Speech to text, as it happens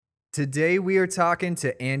Today we are talking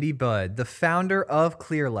to Andy Budd, the founder of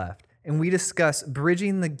ClearLeft, and we discuss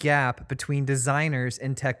bridging the gap between designers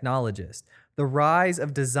and technologists, the rise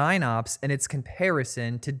of design ops and its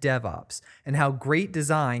comparison to DevOps, and how great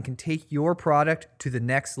design can take your product to the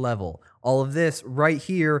next level. All of this right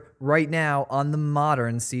here, right now on the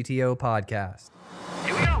Modern CTO Podcast.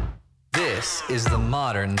 Here we go. This is the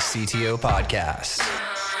Modern CTO Podcast.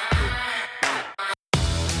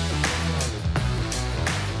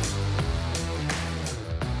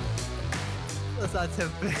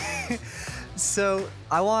 So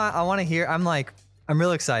I want to hear. I'm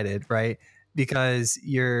real excited, right? Because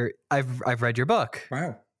I've read your book.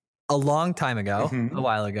 Wow. A long time ago, a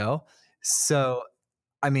while ago. So,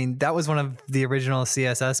 I mean, that was one of the original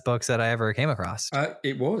CSS books that I ever came across.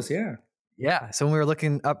 It was, yeah. Yeah. So when we were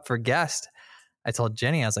looking up for guests, I told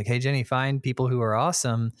Jenny, I was like, hey, Jenny, find people who are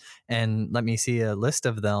awesome and let me see a list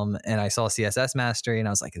of them. And I saw CSS Mastery and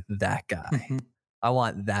I was like, that guy. I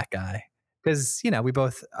want that guy. Because,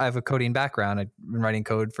 I have a coding background. I've been writing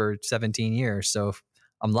code for 17 years. So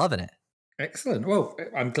I'm loving it. Excellent. Well,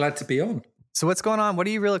 I'm glad to be on. So what's going on? What are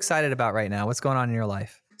you real excited about right now? What's going on in your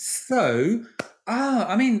life? So,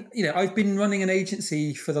 I've been running an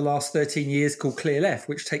agency for the last 13 years called ClearLeft,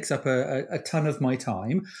 which takes up a ton of my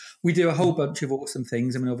time. We do a whole bunch of awesome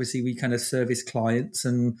things. I mean, obviously, we kind of service clients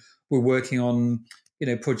and we're working on,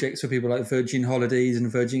 projects for people like Virgin Holidays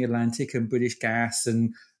and Virgin Atlantic and British Gas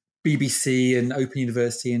and BBC and Open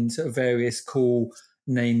University and sort of various cool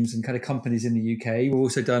names and kind of companies in the UK. We've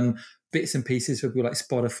also done bits and pieces for people like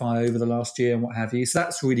Spotify over the last year and what have you. So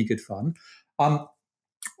that's really good fun. I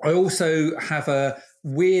also have a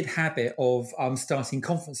weird habit of starting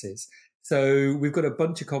conferences. So we've got a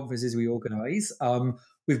bunch of conferences we organise.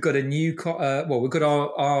 We've got a new, we've got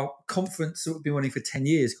our conference that we've been running for 10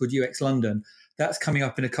 years called UX London. That's coming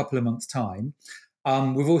up in a couple of months' time.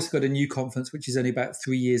 We've also got a new conference, which is only about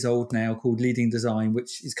 3 years old now, called Leading Design,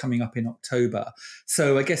 which is coming up in October.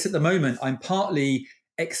 So I guess at the moment, I'm partly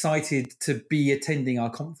excited to be attending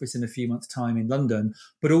our conference in a few months' time in London,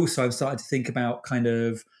 but also I'm starting to think about kind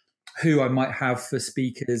of who I might have for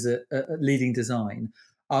speakers at Leading Design.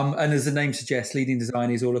 And as the name suggests, Leading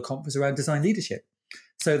Design is all a conference around design leadership.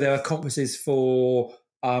 So there are conferences for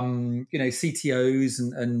CTOs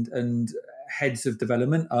and heads of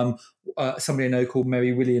development. Somebody I know called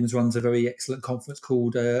Mary Williams runs a very excellent conference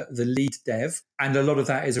called the Lead Dev. And a lot of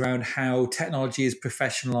that is around how technology is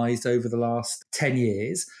professionalized over the last 10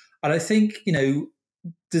 years. And I think,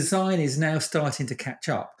 design is now starting to catch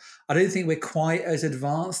up. I don't think we're quite as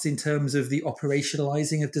advanced in terms of the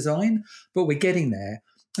operationalizing of design, but we're getting there.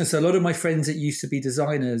 And so a lot of my friends that used to be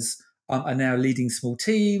designers are now leading small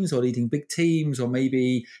teams or leading big teams or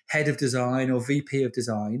maybe head of design or VP of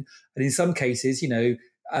design. And in some cases,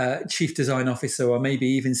 chief design officer or maybe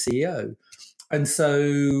even CEO. And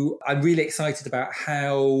so I'm really excited about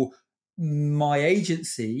how my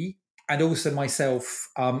agency and also myself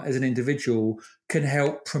as an individual can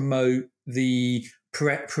help promote the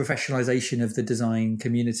professionalization of the design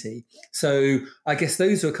community. So I guess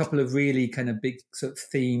those are a couple of really kind of big sort of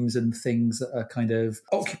themes and things that are kind of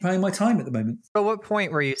occupying my time at the moment. At what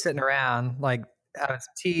point were you sitting around like having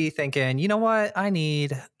some tea thinking, you know what, I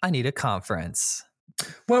need a conference?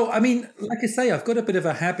 Well, I mean, like I say, I've got a bit of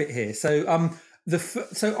a habit here. So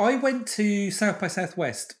so I went to South by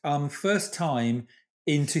Southwest first time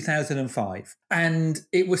in 2005, and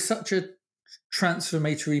it was such a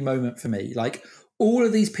transformatory moment for me. Like all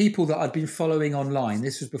of these people that I'd been following online,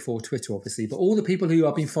 this was before Twitter, obviously, but all the people who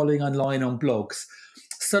I've been following online on blogs,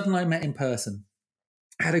 suddenly I met in person.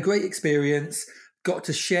 I had a great experience, got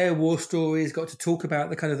to share war stories, got to talk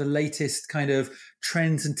about the kind of the latest kind of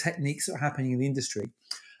trends and techniques that are happening in the industry.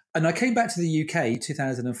 And I came back to the UK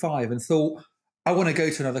 2005 and thought, I want to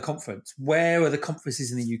go to another conference. Where are the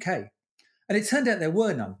conferences in the UK? And it turned out there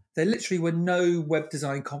were none. There literally were no web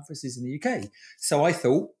design conferences in the UK. So I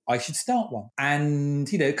thought I should start one. And,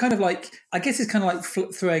 kind of like, I guess it's kind of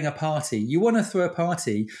like throwing a party. You want to throw a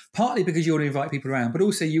party, partly because you want to invite people around, but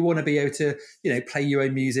also you want to be able to, play your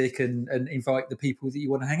own music and invite the people that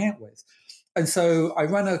you want to hang out with. And so I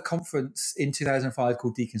ran a conference in 2005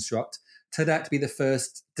 called Deconstruct. Turned out to be the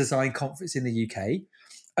first design conference in the UK.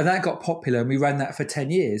 And that got popular, and we ran that for 10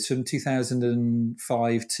 years, from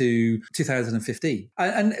 2005 to 2015.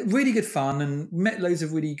 And really good fun, and met loads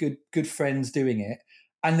of really good friends doing it.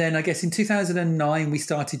 And then I guess in 2009, we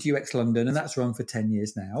started UX London, and that's run for 10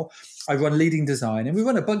 years now. I run Leading Design, and we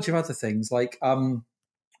run a bunch of other things, like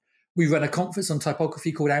we run a conference on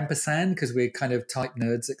typography called Ampersand, because we're kind of type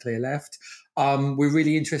nerds at ClearLeft. We're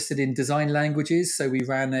really interested in design languages, so we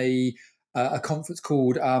ran a conference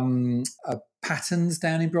called Patterns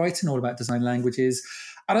down in Brighton, all about design languages.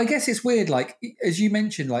 And I guess it's weird, like, as you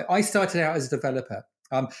mentioned, like I started out as a developer.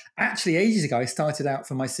 Actually, ages ago, I started out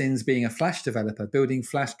for my sins being a Flash developer, building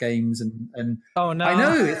Flash games. And Oh I no.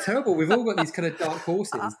 know it's terrible. We've all got these kind of dark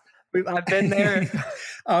horses. I've been there.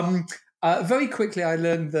 Very quickly, I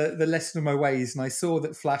learned the lesson of my ways, and I saw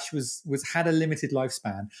that Flash was had a limited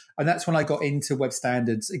lifespan, and that's when I got into web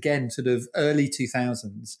standards again, sort of early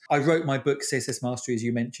 2000s. I wrote my book CSS Mastery, as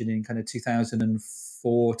you mentioned, in kind of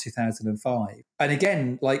 2004, 2005, and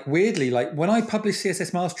again, like weirdly, like when I published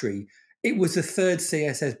CSS Mastery, it was the third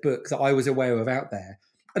CSS book that I was aware of out there.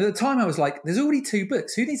 And at the time, I was like, there's already 2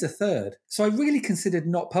 books. Who needs a third? So I really considered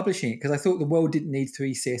not publishing it because I thought the world didn't need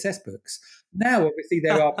 3 CSS books. Now, obviously,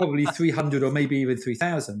 there are probably 300 or maybe even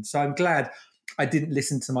 3,000. So I'm glad I didn't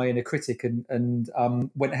listen to my inner critic and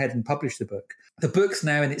went ahead and published the book. The book's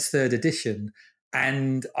now in its 3rd edition,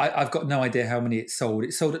 and I've got no idea how many it sold.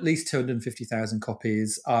 It sold at least 250,000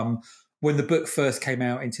 copies. When the book first came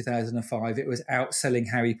out in 2005, it was outselling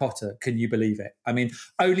Harry Potter. Can you believe it? I mean,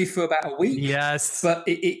 only for about a week. Yes. But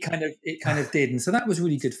it kind of did. And so that was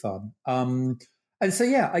really good fun. And so,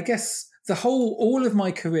 yeah, I guess all of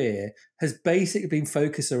my career has basically been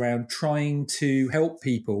focused around trying to help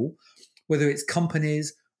people, whether it's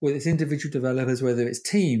companies, whether it's individual developers, whether it's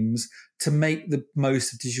teams, to make the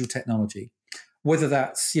most of digital technology. Whether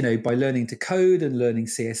that's, by learning to code and learning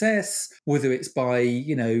CSS, whether it's by,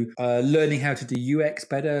 learning how to do UX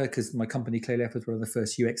better, because my company ClearLeft was one of the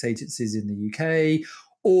first UX agencies in the UK,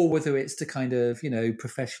 or whether it's to kind of,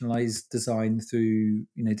 professionalize design through,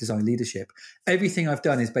 design leadership. Everything I've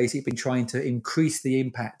done is basically been trying to increase the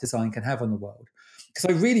impact design can have on the world.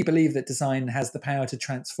 Because I really believe that design has the power to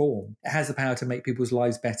transform. It has the power to make people's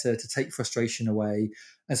lives better, to take frustration away.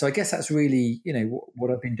 And so I guess that's really, what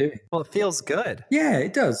I've been doing. Well, it feels good. Yeah,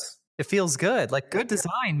 it does. It feels good. Like good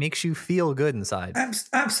design makes you feel good inside.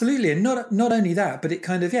 Absolutely. And not only that, but it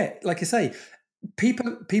kind of, like I say,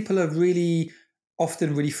 people are really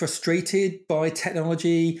often really frustrated by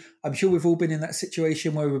technology. I'm sure we've all been in that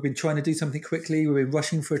situation where we've been trying to do something quickly. We've been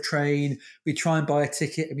rushing for a train. We try and buy a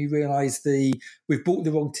ticket and we realize we've bought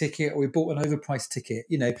the wrong ticket or we bought an overpriced ticket.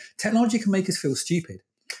 Technology can make us feel stupid.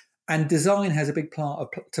 And design has a big part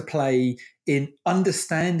to play in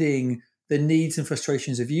understanding the needs and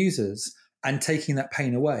frustrations of users and taking that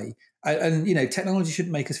pain away. And technology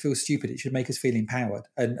shouldn't make us feel stupid. It should make us feel empowered.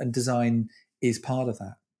 And design is part of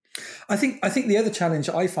that. I think the other challenge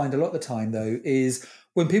I find a lot of the time, though, is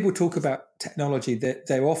when people talk about technology, that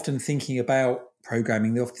they're often thinking about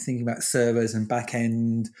programming. They're often thinking about servers and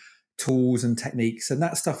back-end tools and techniques, and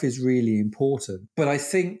that stuff is really important. But I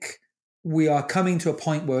think we are coming to a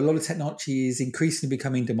point where a lot of technology is increasingly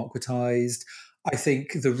becoming democratized. I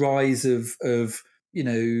think the rise of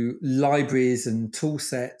libraries and tool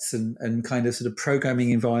sets and kind of sort of programming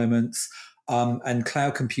environments and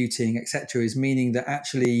cloud computing, etc., is meaning that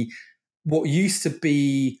actually what used to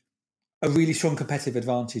be a really strong competitive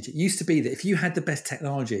advantage, it used to be that if you had the best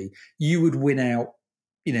technology, you would win out,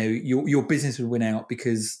 your business would win out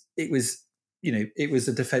because it was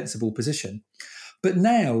a defensible position. But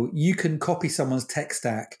now you can copy someone's tech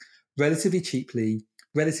stack relatively cheaply,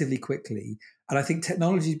 relatively quickly. And I think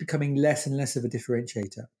technology is becoming less and less of a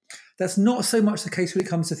differentiator. That's not so much the case when it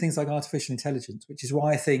comes to things like artificial intelligence, which is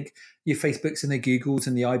why I think your Facebooks and the Googles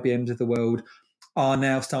and the IBMs of the world are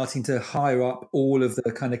now starting to hire up all of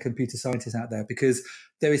the kind of computer scientists out there, because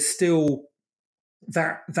there is still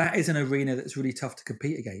that is an arena that's really tough to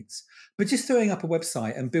compete against. But just throwing up a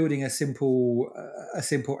website and building a simple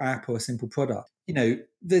app or a simple product,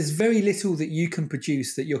 there's very little that you can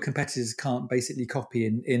produce that your competitors can't basically copy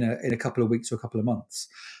in a couple of weeks or a couple of months.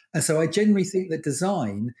 And so I generally think that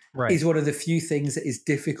design is one of the few things that is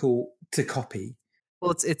difficult to copy.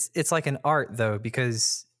 Well, it's like an art though,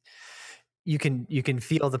 because you can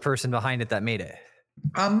feel the person behind it that made it.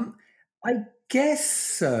 I guess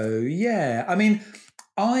so. Yeah. I mean,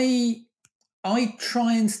 I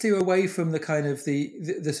try and steer away from the kind of the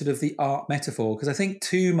sort of the art metaphor, because I think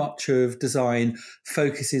too much of design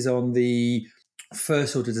focuses on the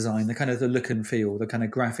first order design, the kind of the look and feel, the kind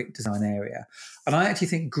of graphic design area. And I actually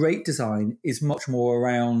think great design is much more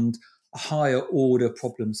around a higher order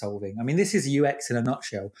problem solving. I mean, this is UX in a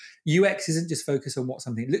nutshell. UX isn't just focused on what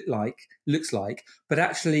something looks like, but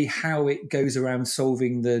actually how it goes around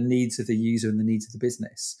solving the needs of the user and the needs of the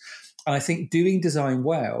business. And I think doing design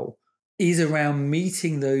well is around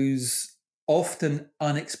meeting those often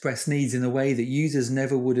unexpressed needs in a way that users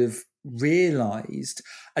never would have realized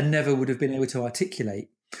and never would have been able to articulate.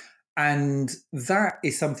 And that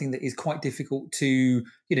is something that is quite difficult to,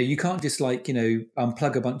 you can't just like,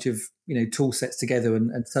 plug a bunch of, tool sets together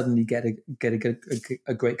and suddenly get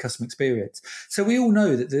a great customer experience. So we all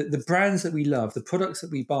know that the brands that we love, the products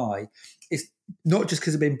that we buy, is not just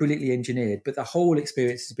because they've been brilliantly engineered, but the whole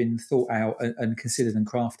experience has been thought out and considered and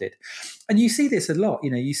crafted. And you see this a lot.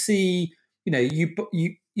 You see,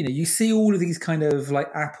 you see all of these kind of like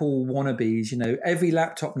Apple wannabes. Every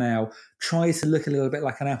laptop now tries to look a little bit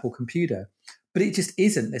like an Apple computer, but it just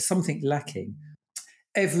isn't. There's something lacking.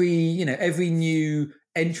 Every new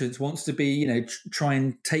entrant wants to be, try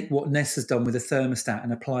and take what Nest has done with a thermostat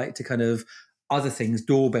and apply it to kind of other things,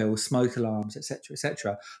 doorbells, smoke alarms, etc.,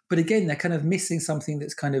 etc. But again, they're kind of missing something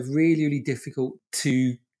that's kind of really, really difficult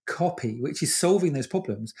to copy, which is solving those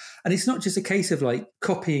problems. And it's not just a case of like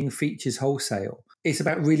copying features wholesale. It's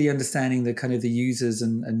about really understanding the kind of the users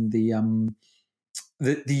and the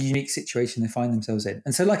unique situation they find themselves in.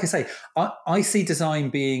 And so, like I say, I see design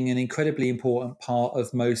being an incredibly important part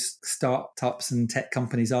of most startups and tech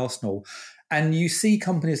companies' arsenal. And you see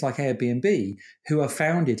companies like Airbnb, who are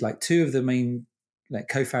founded, like two of the main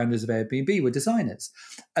co-founders of Airbnb were designers.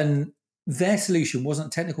 And their solution wasn't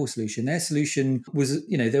a technical solution. Their solution was,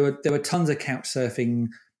 there were tons of couch surfing,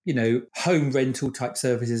 home rental type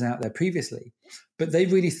services out there previously. But they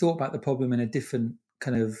really thought about the problem in a different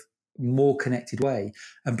kind of more connected way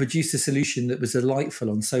and produced a solution that was delightful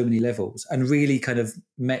on so many levels and really kind of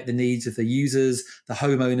met the needs of the users, the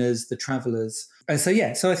homeowners, the travelers. And so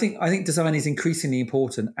I think design is increasingly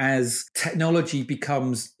important as technology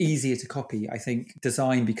becomes easier to copy. I think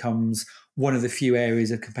design becomes one of the few areas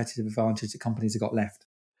of competitive advantage that companies have got left.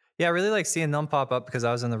 Yeah, I really like seeing them pop up because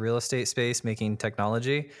I was in the real estate space making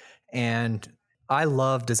technology, and I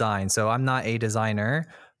love design. So I'm not a designer,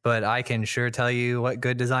 but I can sure tell you what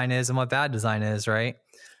good design is and what bad design is, right?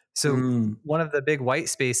 So one of the big white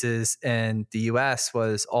spaces in the US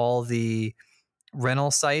was all the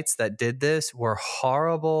rental sites that did this were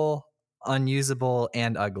horrible, unusable,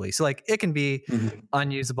 and ugly. So like it can be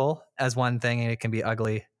unusable as one thing and it can be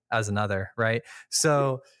ugly as another, right?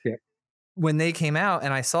 So when they came out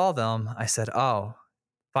and I saw them, I said, "Oh,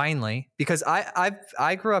 finally!" Because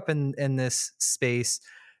I grew up in this space,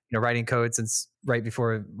 writing code since right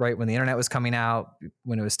when the internet was coming out,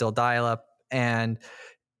 when it was still dial up, and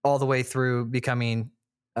all the way through becoming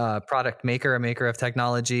a product maker, a maker of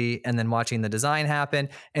technology, and then watching the design happen.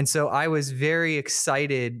 And so I was very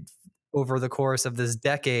excited over the course of this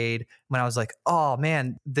decade when I was like, oh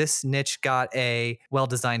man, this niche got a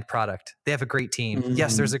well-designed product. They have a great team.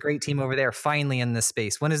 Yes, there's a great team over there finally in this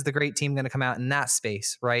space. When is the great team going to come out in that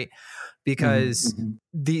space, right? Because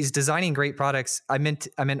these designing great products, I meant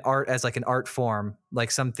art as like an art form,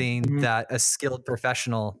 like something that a skilled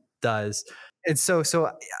professional does. And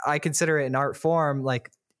so I consider it an art form,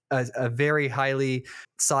 like a very highly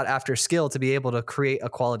sought after skill to be able to create a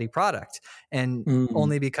quality product. And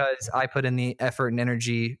only because I put in the effort and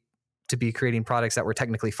energy to be creating products that were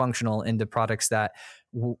technically functional into products that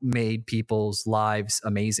made people's lives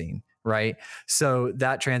amazing. Right. So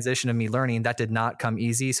that transition of me learning, that did not come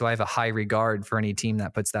easy. So I have a high regard for any team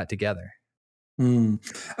that puts that together. I mean,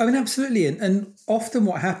 absolutely. And often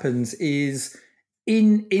what happens is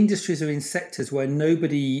in industries or in sectors where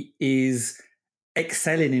nobody is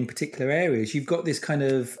excelling in particular areas, you've got this kind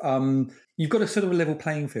of, you've got a sort of a level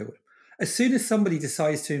playing field. As soon as somebody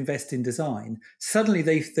decides to invest in design, suddenly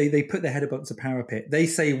they put their head above the parapet. They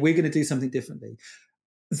say, we're going to do something differently.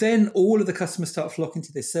 Then all of the customers start flocking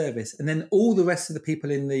to this service. And then all the rest of the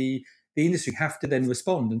people in the industry have to then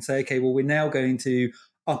respond and say, okay, well, we're now going to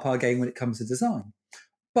up our game when it comes to design.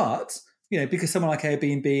 But, because someone like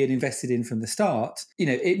Airbnb had invested in from the start,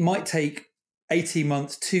 it might take 18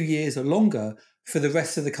 months, 2 years or longer for the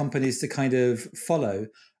rest of the companies to kind of follow.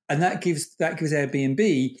 And that gives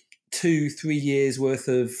Airbnb 2-3 years worth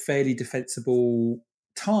of fairly defensible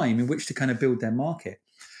time in which to kind of build their market.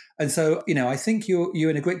 And so, I think you're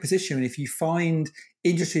in a great position. And if you find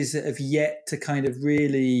industries that have yet to kind of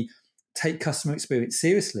really take customer experience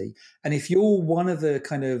seriously, and if you're one of the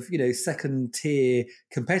kind of, second tier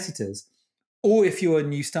competitors, or if you're a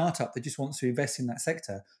new startup that just wants to invest in that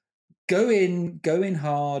sector, go in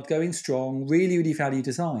hard, go in strong, really, really value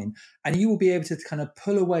design, and you will be able to kind of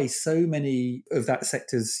pull away so many of that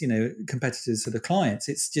sector's, competitors to the clients.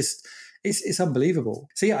 It's just, it's unbelievable.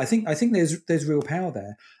 So yeah, I think there's real power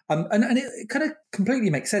there, and it kind of completely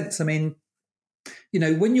makes sense. I mean,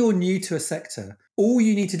 when you're new to a sector, all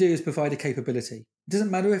you need to do is provide a capability.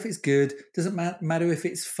 Doesn't matter if it's good, doesn't matter if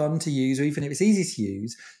it's fun to use or even if it's easy to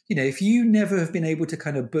use. If you never have been able to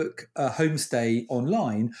kind of book a homestay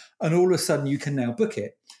online and all of a sudden you can now book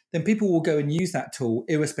it, then people will go and use that tool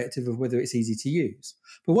irrespective of whether it's easy to use.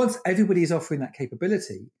 But once everybody is offering that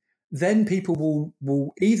capability, then people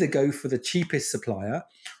will either go for the cheapest supplier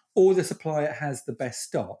or the supplier that has the best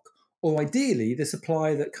stock, or ideally the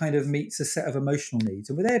supplier that kind of meets a set of emotional needs.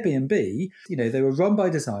 And with Airbnb, they were run by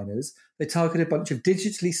designers. They targeted a bunch of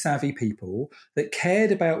digitally savvy people that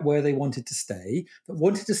cared about where they wanted to stay, that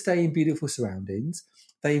wanted to stay in beautiful surroundings.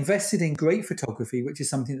 They invested in great photography, which is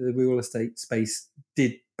something that the real estate space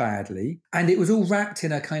did badly. And it was all wrapped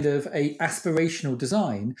in a kind of a aspirational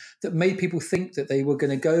design that made people think that they were going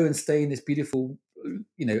to go and stay in this beautiful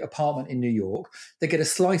apartment in New York. They get a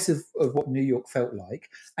slice of what New York felt like,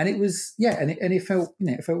 and it was and it felt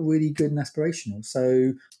it felt really good and aspirational.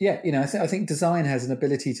 So I think design has an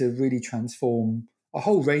ability to really transform a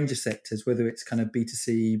whole range of sectors, whether it's kind of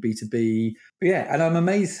B2C, B2B. And I'm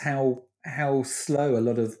amazed how slow a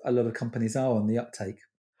lot of companies are on the uptake.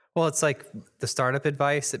 Well, it's like the startup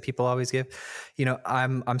advice that people always give.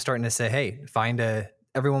 I'm starting to say, hey,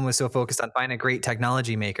 everyone was so focused on finding a great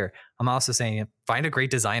technology maker. I'm also saying find a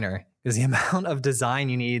great designer, because the amount of design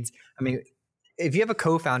you need. I mean, if you have a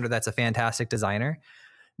co-founder that's a fantastic designer,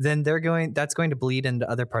 then that's going to bleed into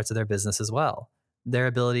other parts of their business as well. Their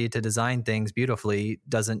ability to design things beautifully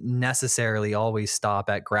doesn't necessarily always stop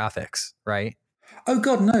at graphics, right? Oh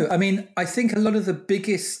God, no. I mean, I think a lot of the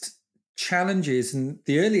biggest challenges and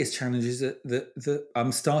the earliest challenges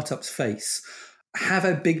that startups face have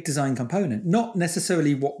a big design component, not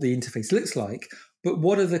necessarily what the interface looks like, but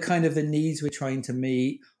what are the kind of the needs we're trying to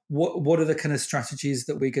meet? What are the kind of strategies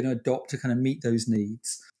that we're going to adopt to kind of meet those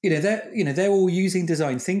needs? They're all using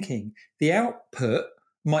design thinking. The output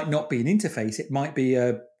might not be an interface. It might be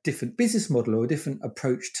a different business model or a different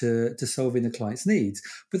approach to solving the client's needs,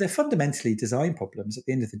 but they're fundamentally design problems at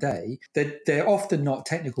the end of the day. They're often not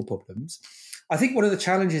technical problems. I think one of the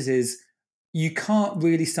challenges is you can't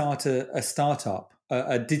really start a startup,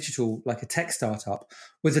 a digital, like a tech startup,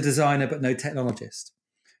 with a designer but no technologist.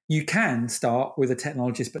 You can start with a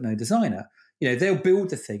technologist but no designer. They'll build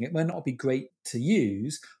the thing. It might not be great to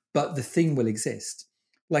use, but the thing will exist.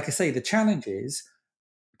 Like I say, the challenge is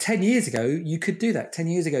 10 years ago, you could do that. 10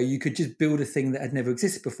 years ago, you could just build a thing that had never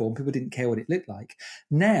existed before and people didn't care what it looked like.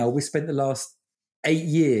 Now we've spent the last 8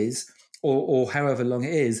 years or however long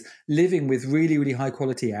it is, living with really, really high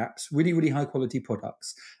quality apps, really, really high quality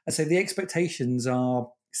products. And so the expectations are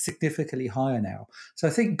significantly higher now. So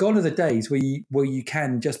I think gone are the days where you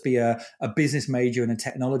can just be a business major and a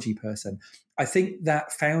technology person. I think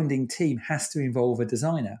that founding team has to involve a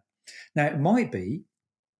designer. Now, it might be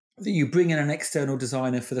that you bring in an external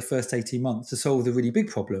designer for the first 18 months to solve the really big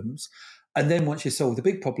problems. And then once you solve the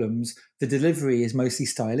big problems, the delivery is mostly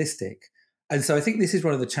stylistic. And so I think this is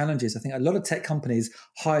one of the challenges. I think a lot of tech companies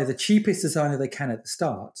hire the cheapest designer they can at the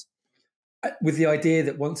start, with the idea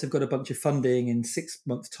that once they've got a bunch of funding in 6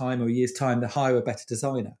 months' time or a year's time, they hire a better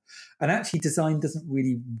designer. And actually, design doesn't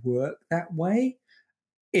really work that way.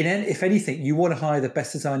 If anything, you want to hire the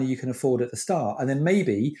best designer you can afford at the start. And then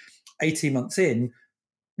maybe 18 months in,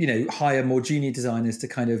 hire more junior designers to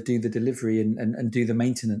kind of do the delivery and do the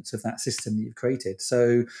maintenance of that system that you've created.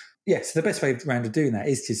 So the best way around of doing that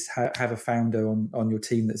is just have a founder on your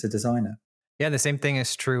team that's a designer. Yeah, the same thing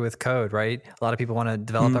is true with code, right? A lot of people want to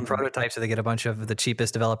develop a prototype, so they get a bunch of the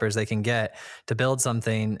cheapest developers they can get to build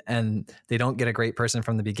something, and they don't get a great person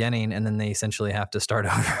from the beginning, and then they essentially have to start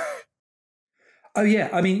over. Oh yeah,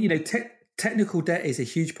 I mean, technical debt is a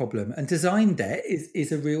huge problem, and design debt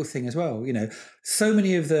is a real thing as well. So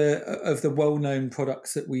many of the well-known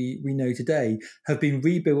products that we know today have been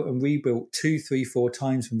rebuilt 2, 3, 4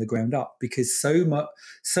 times from the ground up, because so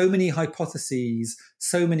many hypotheses,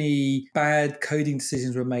 so many bad coding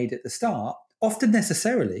decisions were made at the start, often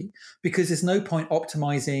necessarily, because there's no point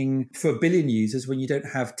optimizing for 1 billion users when you don't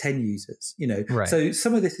have 10 users, Right. So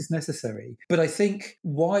some of this is necessary. But I think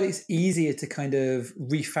while it's easier to kind of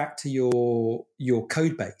refactor your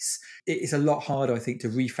code base, it is a lot harder, I think, to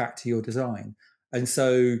refactor your design. And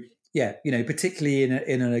so, particularly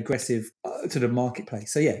in an aggressive sort of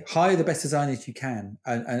marketplace. So hire the best designers you can.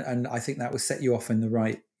 And I think that will set you off in the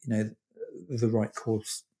right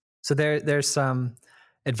course. So there's some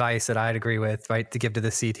advice that I'd agree with, right, to give to the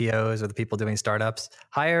CTOs or the people doing startups.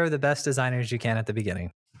 Hire the best designers you can at the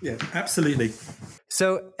beginning. Yeah, absolutely.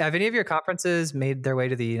 So have any of your conferences made their way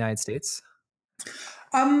to the United States?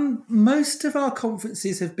 Most of our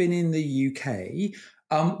conferences have been in the UK.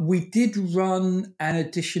 We did run an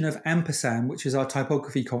edition of Ampersand, which is our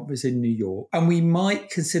typography conference in New York, and we might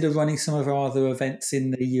consider running some of our other events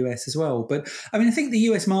in the US as well. But I mean, I think the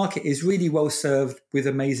US market is really well served with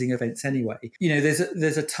amazing events anyway. You know,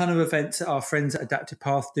 there's a ton of events that our friends at Adaptive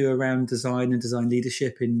Path do around design and design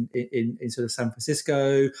leadership in sort of San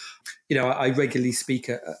Francisco. You know, I regularly speak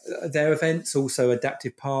at their events, also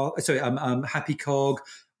Adaptive Path, Happy Cog,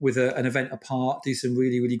 with an event apart, do some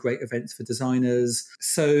really, really great events for designers.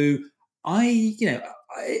 So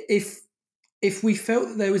if we felt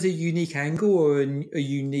that there was a unique angle or a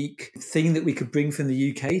unique thing that we could bring from the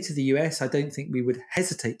UK to the US, I don't think we would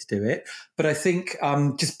hesitate to do it. But I think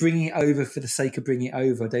just bringing it over for the sake of bringing it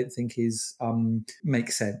over, I don't think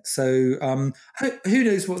makes sense. So who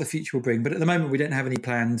knows what the future will bring? But at the moment, we don't have any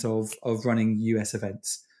plans of running US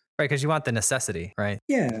events. Right, because you want the necessity, right?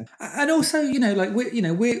 Yeah, and also, we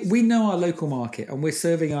know our local market, and we're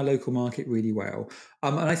serving our local market really well.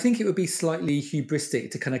 And I think it would be slightly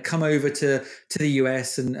hubristic to kind of come over to the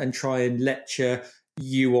US and try and lecture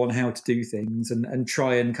you on how to do things and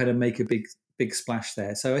try and kind of make a big splash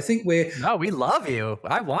there. So I think we love you.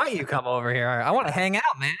 I want you to come over here. I want to hang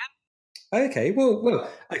out, man. Okay, well,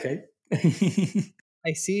 okay.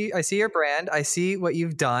 I see your brand. I see what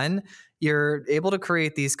you've done. You're able to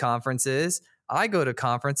create these conferences. I go to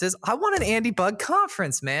conferences. I want an Andy Budd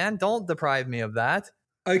conference, man. Don't deprive me of that.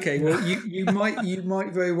 Okay, well, you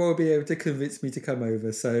might very well be able to convince me to come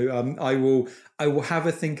over. So I will have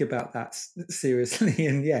a think about that seriously.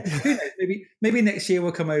 And yeah, who knows, maybe next year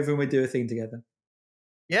we'll come over and we'll do a thing together.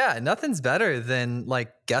 Yeah, nothing's better than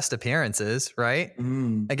like guest appearances, right?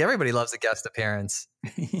 Like everybody loves a guest appearance.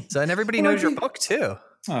 So, and everybody knows your book too.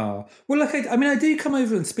 Oh, well, look, I do come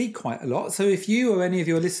over and speak quite a lot. So if you or any of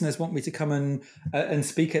your listeners want me to come and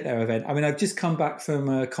speak at their event, I mean, I've just come back from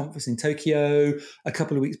a conference in Tokyo. A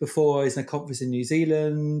couple of weeks before, I was in a conference in New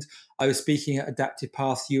Zealand. I was speaking at Adaptive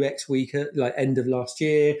Path UX Week at end of last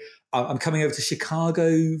year. I'm coming over to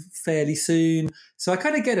Chicago fairly soon. So I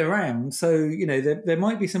kind of get around. So, there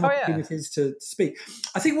might be some opportunities to speak.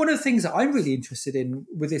 I think one of the things that I'm really interested in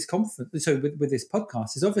with this conference, so with this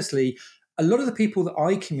podcast, is obviously a lot of the people that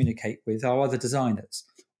I communicate with are other designers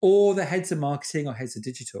or the heads of marketing or heads of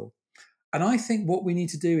digital. And I think what we need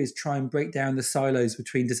to do is try and break down the silos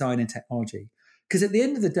between design and technology. Because at the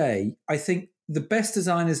end of the day, I think the best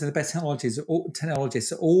designers and the best technologists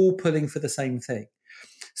are all pulling for the same thing.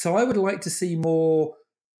 So I would like to see more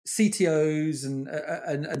CTOs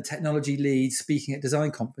and technology leads speaking at design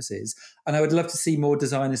conferences. And I would love to see more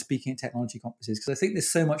designers speaking at technology conferences because I think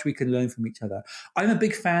there's so much we can learn from each other. I'm a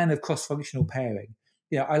big fan of cross-functional pairing.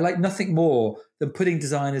 I like nothing more than putting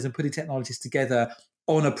designers and putting technologists together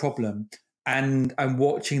on a problem and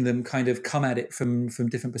watching them kind of come at it from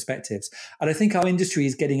different perspectives. And I think our industry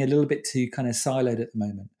is getting a little bit too kind of siloed at the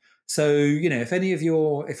moment. So, if any of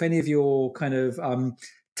your kind of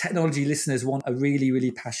technology listeners want a really, really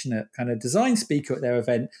passionate kind of design speaker at their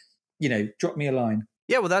event, drop me a line.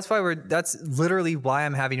 Yeah, well, that's literally why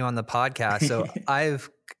I'm having you on the podcast. So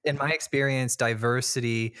in my experience,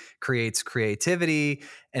 diversity creates creativity,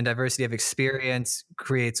 and diversity of experience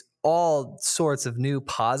creates all sorts of new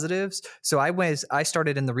positives. So I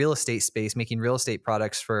started in the real estate space, making real estate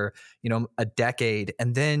products for, a decade.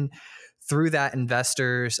 And then through that,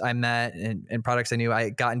 investors I met and products I knew, I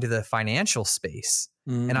got into the financial space.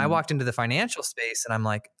 And I walked into the financial space and I'm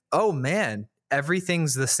like, oh man,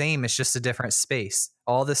 everything's the same. It's just a different space,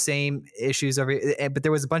 all the same issues but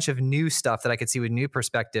there was a bunch of new stuff that I could see with new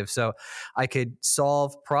perspectives. So I could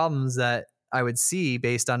solve problems that I would see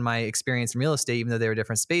based on my experience in real estate, even though they were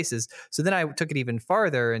different spaces. So then I took it even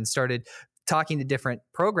farther and started talking to different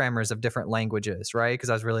programmers of different languages, right? Because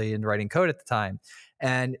I was really into writing code at the time.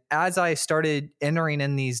 And as I started entering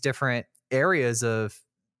in these different areas of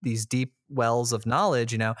these deep wells of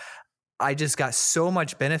knowledge, I just got so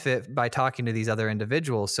much benefit by talking to these other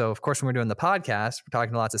individuals. So of course, when we're doing the podcast, we're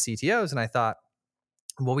talking to lots of CTOs, and I thought,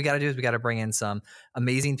 what we got to do is we got to bring in some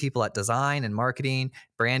amazing people at design and marketing,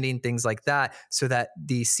 branding, things like that, so that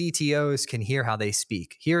the CTOs can hear how they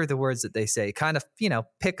speak, hear the words that they say, kind of,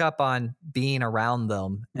 pick up on being around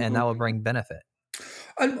them, and that will bring benefit.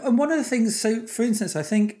 And one of the things, so for instance, I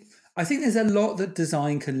think there's a lot that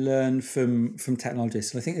design can learn from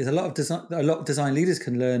technologists. And I think there's a lot of design leaders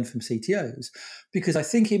can learn from CTOs, because I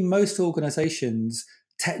think in most organizations,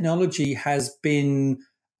 technology has been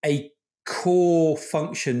a core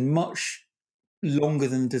function much longer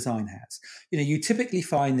than design has. You typically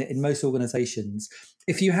find that in most organizations,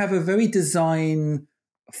 if you have a very design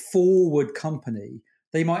forward company,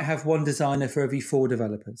 they might have one designer for every 4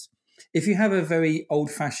 developers. If you have a very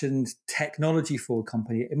old-fashioned technology forward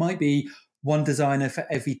company, it might be one designer for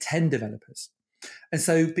every 10 developers. And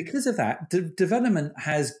so because of that, development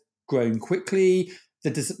has grown quickly.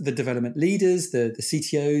 The development leaders, the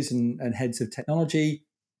CTOs and heads of technology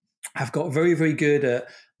have got very, very good at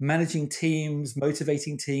managing teams,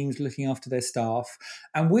 motivating teams, looking after their staff.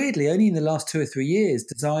 And weirdly, only in the last 2 or 3 years,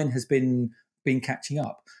 design has been catching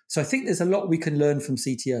up. So I think there's a lot we can learn from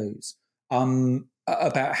CTOs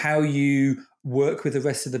about how you work with the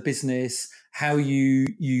rest of the business, how you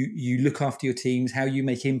look after your teams, how you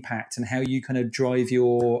make impact, and how you kind of drive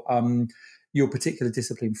your particular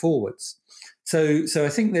discipline forwards. So I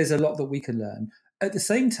think there's a lot that we can learn. At the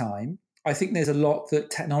same time, I think there's a lot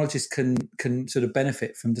that technologists can sort of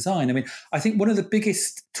benefit from design. I mean, I think one of the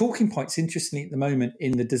biggest talking points, interestingly, at the moment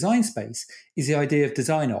in the design space is the idea of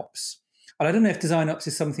design ops. And I don't know if design ops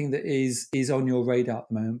is something that is on your radar at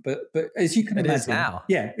the moment, but as you can imagine, is now.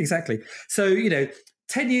 Yeah, exactly. So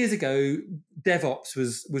 10 years ago, DevOps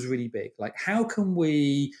was really big. Like, how can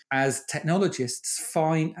we, as technologists,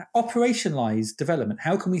 operationalize development?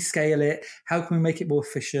 How can we scale it? How can we make it more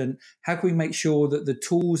efficient? How can we make sure that the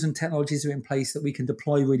tools and technologies are in place that we can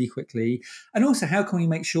deploy really quickly? And also, how can we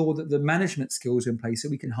make sure that the management skills are in place that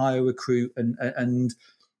we can hire, recruit, and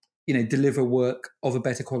deliver work of a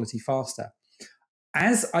better quality faster?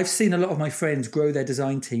 As I've seen a lot of my friends grow their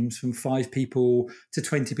design teams from 5 people to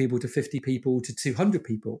 20 people to 50 people to 200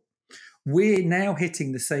 people, we're now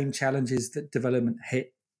hitting the same challenges that development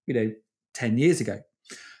hit, 10 years ago.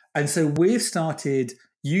 And so we've started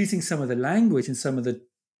using some of the language and some of the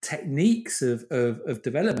techniques of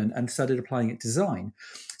development and started applying it to design.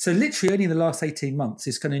 So literally only in the last 18 months,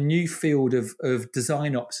 this kind of new field of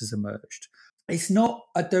design ops has emerged. It's not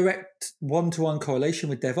a direct one-to-one correlation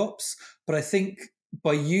with DevOps, but I think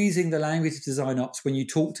by using the language of design ops, when you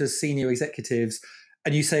talk to senior executives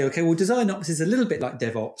and you say, okay, well, design ops is a little bit like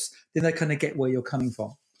DevOps, then they kind of get where you're coming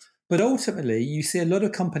from. But ultimately, you see a lot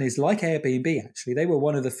of companies like Airbnb, actually, they were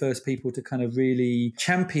one of the first people to kind of really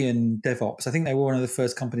champion DevOps. I think they were one of the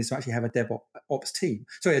first companies to actually have a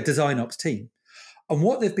a design ops team. And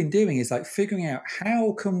what they've been doing is like figuring out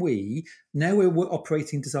how can we, now we're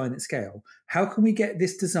operating design at scale, how can we get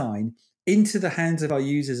this design into the hands of our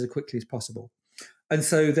users as quickly as possible? And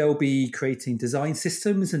so they'll be creating design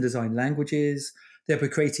systems and design languages. They'll be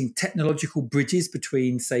creating technological bridges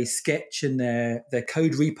between, say, Sketch and their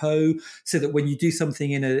code repo, so that when you do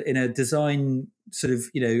something in a design sort of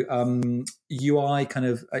UI kind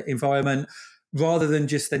of environment, rather than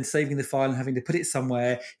just then saving the file and having to put it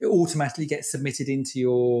somewhere, it automatically gets submitted into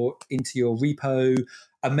your repo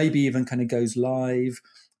and maybe even kind of goes live.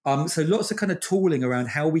 So lots of kind of tooling around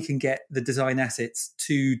how we can get the design assets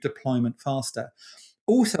to deployment faster.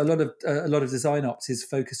 Also, a lot of design ops is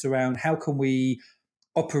focused around how can we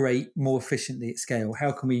operate more efficiently at scale?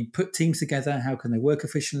 How can we put teams together? How can they work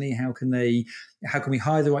efficiently? How can we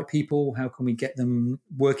hire the right people? How can we get them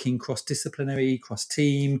working cross-disciplinary,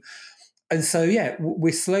 cross-team? And so, yeah,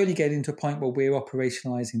 we're slowly getting to a point where we're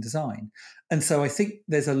operationalizing design. And so I think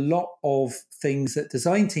there's a lot of things that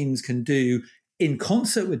design teams can do in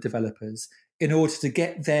concert with developers in order to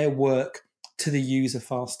get their work to the user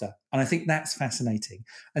faster. And I think that's fascinating.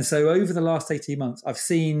 And so over the last 18 months, I've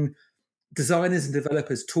seen designers and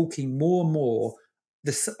developers talking more and more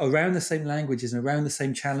around the same languages and around the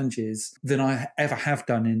same challenges than I ever have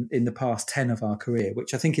done in the past 10 of our career,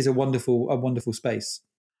 which I think is a wonderful space.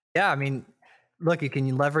 Yeah, I mean, look, you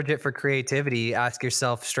can leverage it for creativity. Ask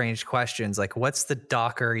yourself strange questions like, what's the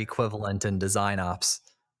Docker equivalent in design ops?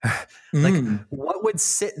 Like, what would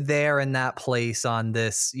sit there in that place on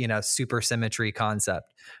this, supersymmetry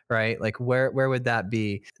concept, right? Like, where would that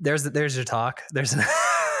be? There's your talk. There's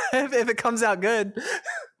if it comes out good.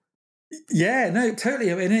 Yeah, no, totally.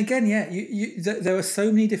 And again, yeah, there are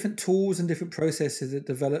so many different tools and different processes that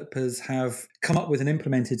developers have come up with and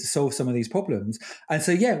implemented to solve some of these problems. And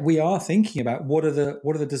so, yeah, we are thinking about what are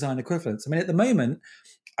the design equivalents. I mean, at the moment,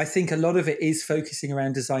 I think a lot of it is focusing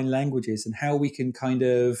around design languages and how we can kind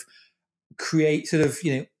of create sort of,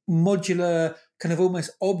 modular, kind of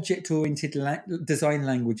almost object-oriented design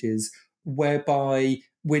languages, whereby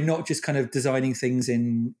we're not just kind of designing things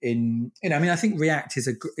in I mean, I think React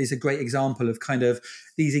is a great example of kind of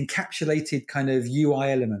these encapsulated kind of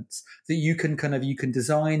UI elements that you can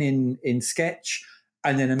design in Sketch,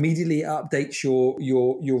 and then immediately updates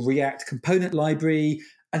your React component library,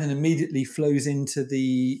 and then immediately flows into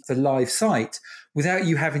the live site without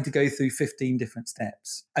you having to go through 15 different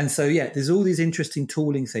steps. And so, yeah, there's all these interesting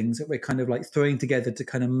tooling things that we're kind of like throwing together to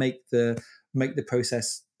kind of make the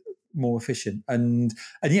process more efficient. And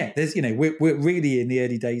yeah, there's, we're really in the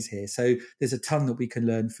early days here. So there's a ton that we can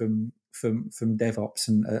learn from DevOps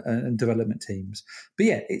and development teams. But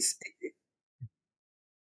yeah,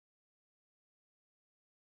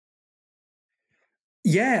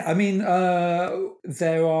 Yeah, I mean,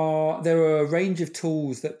 there are a range of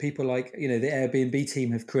tools that people like, the Airbnb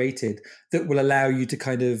team have created that will allow you to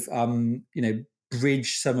kind of,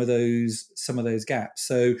 bridge some of those gaps.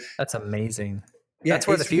 So That's amazing. yeah, That's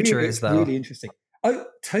where the future is, it's though. really interesting. Oh,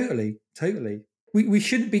 totally, totally. We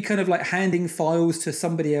shouldn't be kind of like handing files to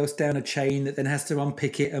somebody else down a chain that then has to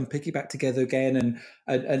unpick it and pick it back together again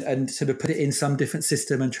and sort of put it in some different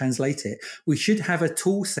system and translate it. We should have a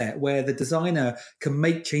tool set where the designer can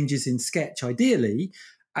make changes in Sketch, ideally,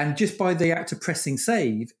 and just by the act of pressing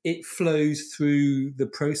save, it flows through the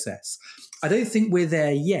process. I don't think we're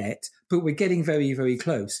there yet, but we're getting very, very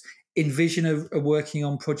close. Envision of working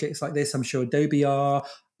on projects like this. I'm sure Adobe are.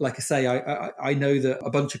 Like I say, I know that a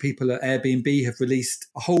bunch of people at Airbnb have released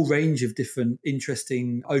a whole range of different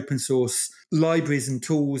interesting open source libraries and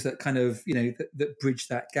tools that kind of, that bridge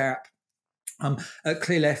that gap. At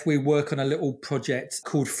ClearLeft, we work on a little project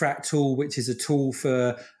called Fractal, which is a tool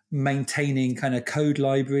for maintaining kind of code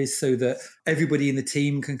libraries so that everybody in the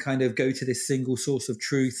team can kind of go to this single source of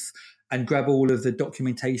truth and grab all of the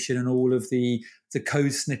documentation and all of the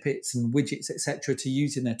code snippets and widgets, etc., to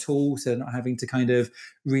use in their tool, so they're not having to kind of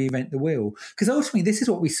reinvent the wheel. Because ultimately, this is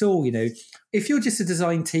what we saw. If you're just a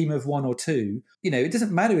design team of one or two, it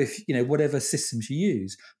doesn't matter if whatever systems you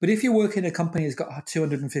use. But if you're working in a company that's got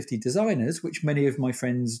 250 designers, which many of my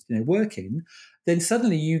friends work in, then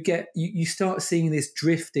suddenly you start seeing this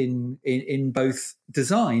drift in both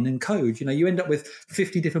design and code. You end up with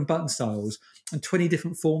 50 different button styles and 20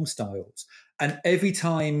 different form styles. And every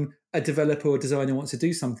time a developer or designer wants to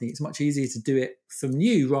do something, it's much easier to do it from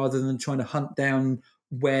you rather than trying to hunt down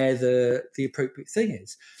where the appropriate thing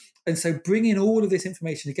is. And so bringing all of this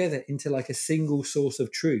information together into like a single source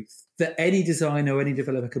of truth that any designer or any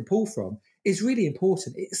developer can pull from is really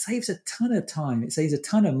important. It saves a ton of time. It saves a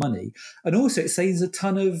ton of money. And also it saves a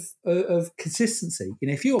ton of consistency.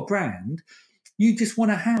 If you're a brand, you just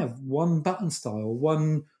want to have one button style,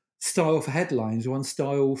 one style for headlines, one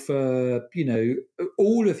style for,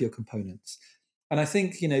 all of your components. And I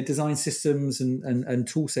think, design systems and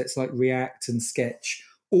tool sets like React and Sketch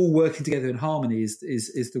all working together in harmony is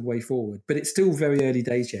the way forward. But it's still very early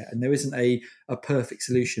days yet, and there isn't a perfect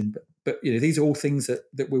solution. But these are all things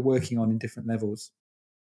that we're working on in different levels.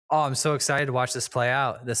 Oh, I'm so excited to watch this play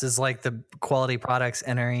out. This is like the quality products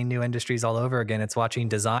entering new industries all over again. It's watching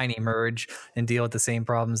design emerge and deal with the same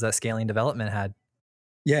problems that scaling development had.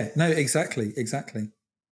 Yeah, no, exactly.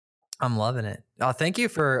 I'm loving it. Oh, thank you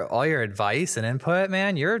for all your advice and input,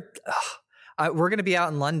 man. We're going to be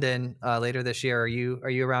out in London later this year. Are you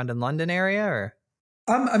around in London area or?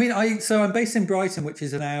 I'm based in Brighton, which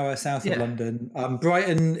is an hour south of London.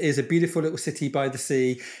 Brighton is a beautiful little city by the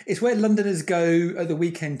sea. It's where Londoners go at the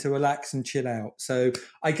weekend to relax and chill out. So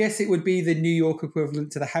I guess it would be the New York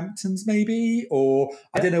equivalent to the Hamptons, maybe, or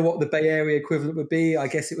I don't know what the Bay Area equivalent would be. I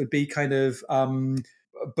guess it would be kind of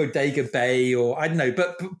Bodega Bay, or I don't know,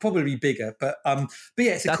 but probably bigger. But yeah,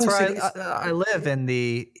 it's a cool city. I live in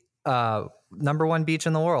the number one beach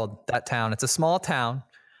in the world. That town. It's a small town.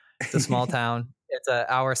 It's an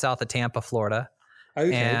hour south of Tampa, Florida.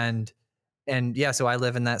 Okay. And yeah, so I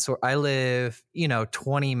live in that I live,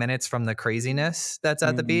 20 minutes from the craziness that's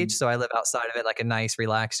at the beach. So I live outside of it, like a nice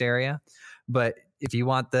relaxed area. But if you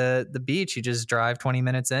want the beach, you just drive 20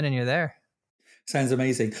 minutes in and you're there. Sounds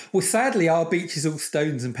amazing. Well, sadly, our beach is all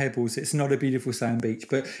stones and pebbles. It's not a beautiful sand beach,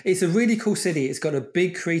 but it's a really cool city. It's got a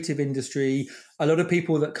big creative industry. A lot of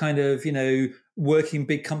people that kind of, work in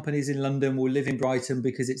big companies in London will live in Brighton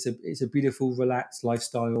because it's a beautiful, relaxed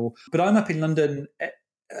lifestyle. But I'm up in London at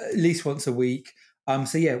least once a week.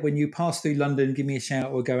 So yeah, when you pass through London, give me a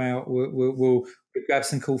shout. We'll go out. We'll grab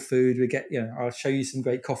some cool food. We get, I'll show you some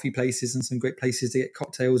great coffee places and some great places to get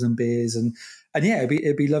cocktails and beers. And yeah,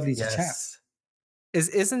 it'd be lovely to chat.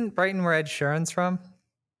 Isn't Brighton where Ed Sheeran's from?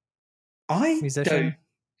 Musician? Don't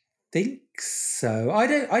think so. I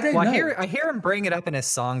don't know. I hear him bring it up in his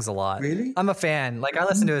songs a lot. Really? I'm a fan. Like I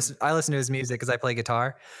listen to his music because I play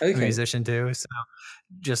guitar. Okay. I'm a musician too, so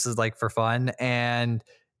just as like for fun. And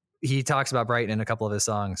he talks about Brighton in a couple of his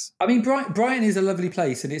songs. I mean, Brighton is a lovely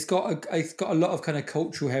place, and it's got a lot of kind of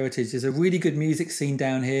cultural heritage. There's a really good music scene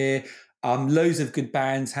down here. Loads of good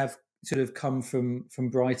bands have sort of come from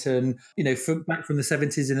Brighton, back from the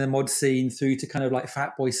 70s in the mod scene through to kind of like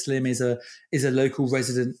Fatboy Slim is a local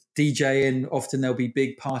resident DJ, and often there'll be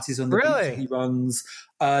big parties on the beach that he runs.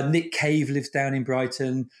 Nick Cave lives down in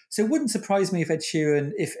Brighton, so it wouldn't surprise me if Ed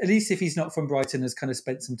Sheeran, if he's not from Brighton, has kind of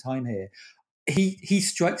spent some time here. he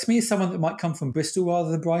strikes me as someone that might come from Bristol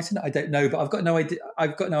rather than Brighton. I don't know, but I've got no idea.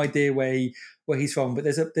 I've got no idea where he's from. But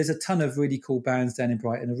there's a ton of really cool bands down in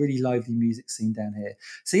Brighton, a really lively music scene down here.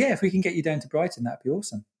 So yeah, if we can get you down to Brighton, that'd be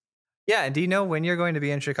awesome. Yeah, and do you know when you're going to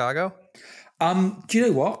be in Chicago? Do you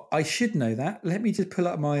know what? I should know that. Let me just pull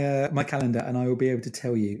up my my calendar, and I will be able to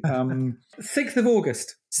tell you. 6th of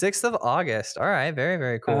August. 6th of August. All right, very,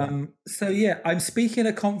 very cool. So yeah, I'm speaking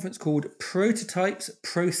at a conference called Prototypes,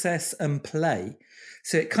 Process and Play.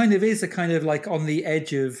 So it kind of is a kind of like on the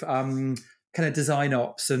edge of kind of design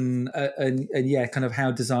ops and yeah, kind of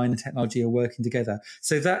how design and technology are working together.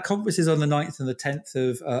 So that conference is on the 9th and the 10th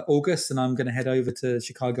of August, and I'm going to head over to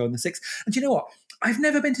Chicago on the 6th. And do you know what? I've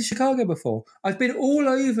never been to Chicago before. I've been all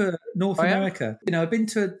over North America. You know, I've been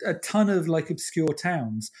to a ton of like obscure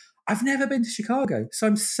towns. I've never been to Chicago, so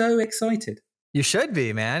I'm so excited. You should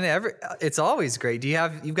be, man. It's always great.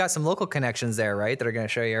 You've got some local connections there, right? That are going to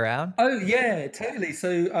show you around? Oh yeah, totally.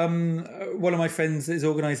 So one of my friends that is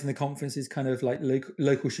organizing the conference is kind of like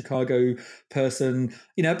local Chicago person.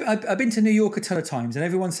 You know, I've been to New York a ton of times, and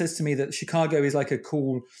everyone says to me that Chicago is like a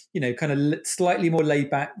cool, you know, kind of slightly more laid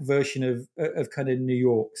back version of kind of New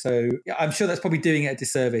York. So yeah, I'm sure that's probably doing it a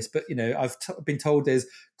disservice. But you know, I've been told there's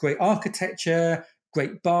great architecture,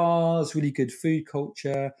 great bars, really good food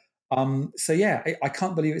culture. So yeah, I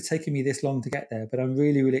can't believe it's taken me this long to get there, but I'm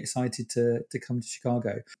really, really excited to come to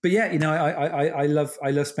Chicago. But yeah, you know, I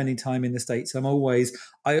love spending time in the States.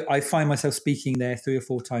 I find myself speaking there 3 or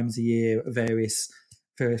 4 times a year at various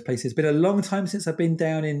places. It's been a long time since I've been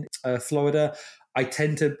down in Florida. I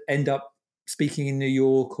tend to end up speaking in New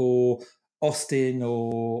York or Austin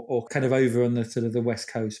or kind of over on the sort of the West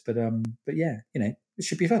Coast. But yeah, you know, it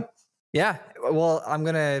should be fun. Yeah. Well, I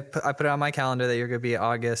put it on my calendar that you're going to be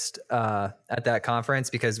August at that conference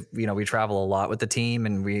because, you know, we travel a lot with the team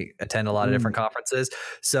and we attend a lot of different conferences.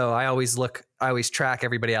 So I always track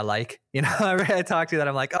everybody I like, you know, I talk to that.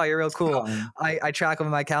 I'm like, oh, you're real cool. I track them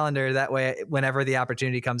in my calendar. That way, whenever the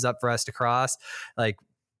opportunity comes up for us to cross, like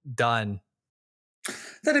done.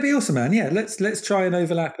 That'd be awesome, man. Yeah. Let's try and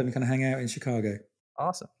overlap and kind of hang out in Chicago.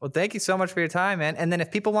 Awesome. Well, thank you so much for your time, man. And then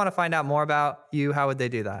if people want to find out more about you, how would they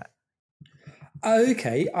do that?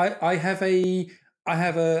 Okay, I have a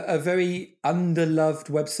very underloved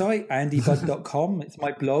website, andybud.com. It's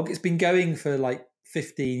my blog. It's been going for like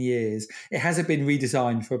 15 years. It hasn't been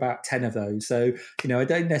redesigned for about 10 of those. So, you know, I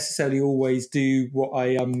don't necessarily always do what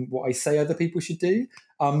I say other people should do.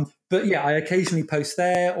 But yeah, I occasionally post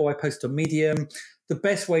there or I post on Medium. The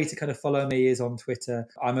best way to kind of follow me is on Twitter.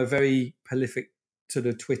 I'm a very prolific sort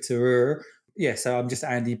of Twitterer. Yeah, so I'm just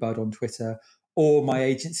Andy Budd on Twitter. Or my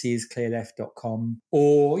agency is clearleft.com,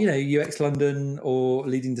 or, you know, UX London or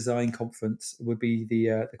Leading Design Conference would be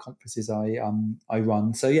the conferences I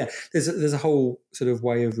run. So yeah, there's a whole sort of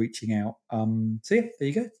way of reaching out. So yeah, there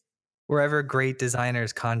you go. Wherever great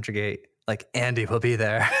designers congregate, like Andy will be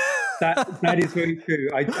there. That is very true.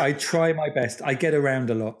 I try my best. I get around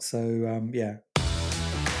a lot. So yeah.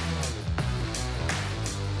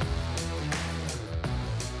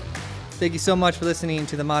 Thank you so much for listening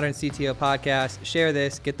to the Modern CTO podcast. Share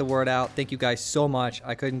this, get the word out. Thank you guys so much.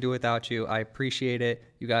 I couldn't do it without you. I appreciate it.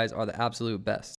 You guys are the absolute best.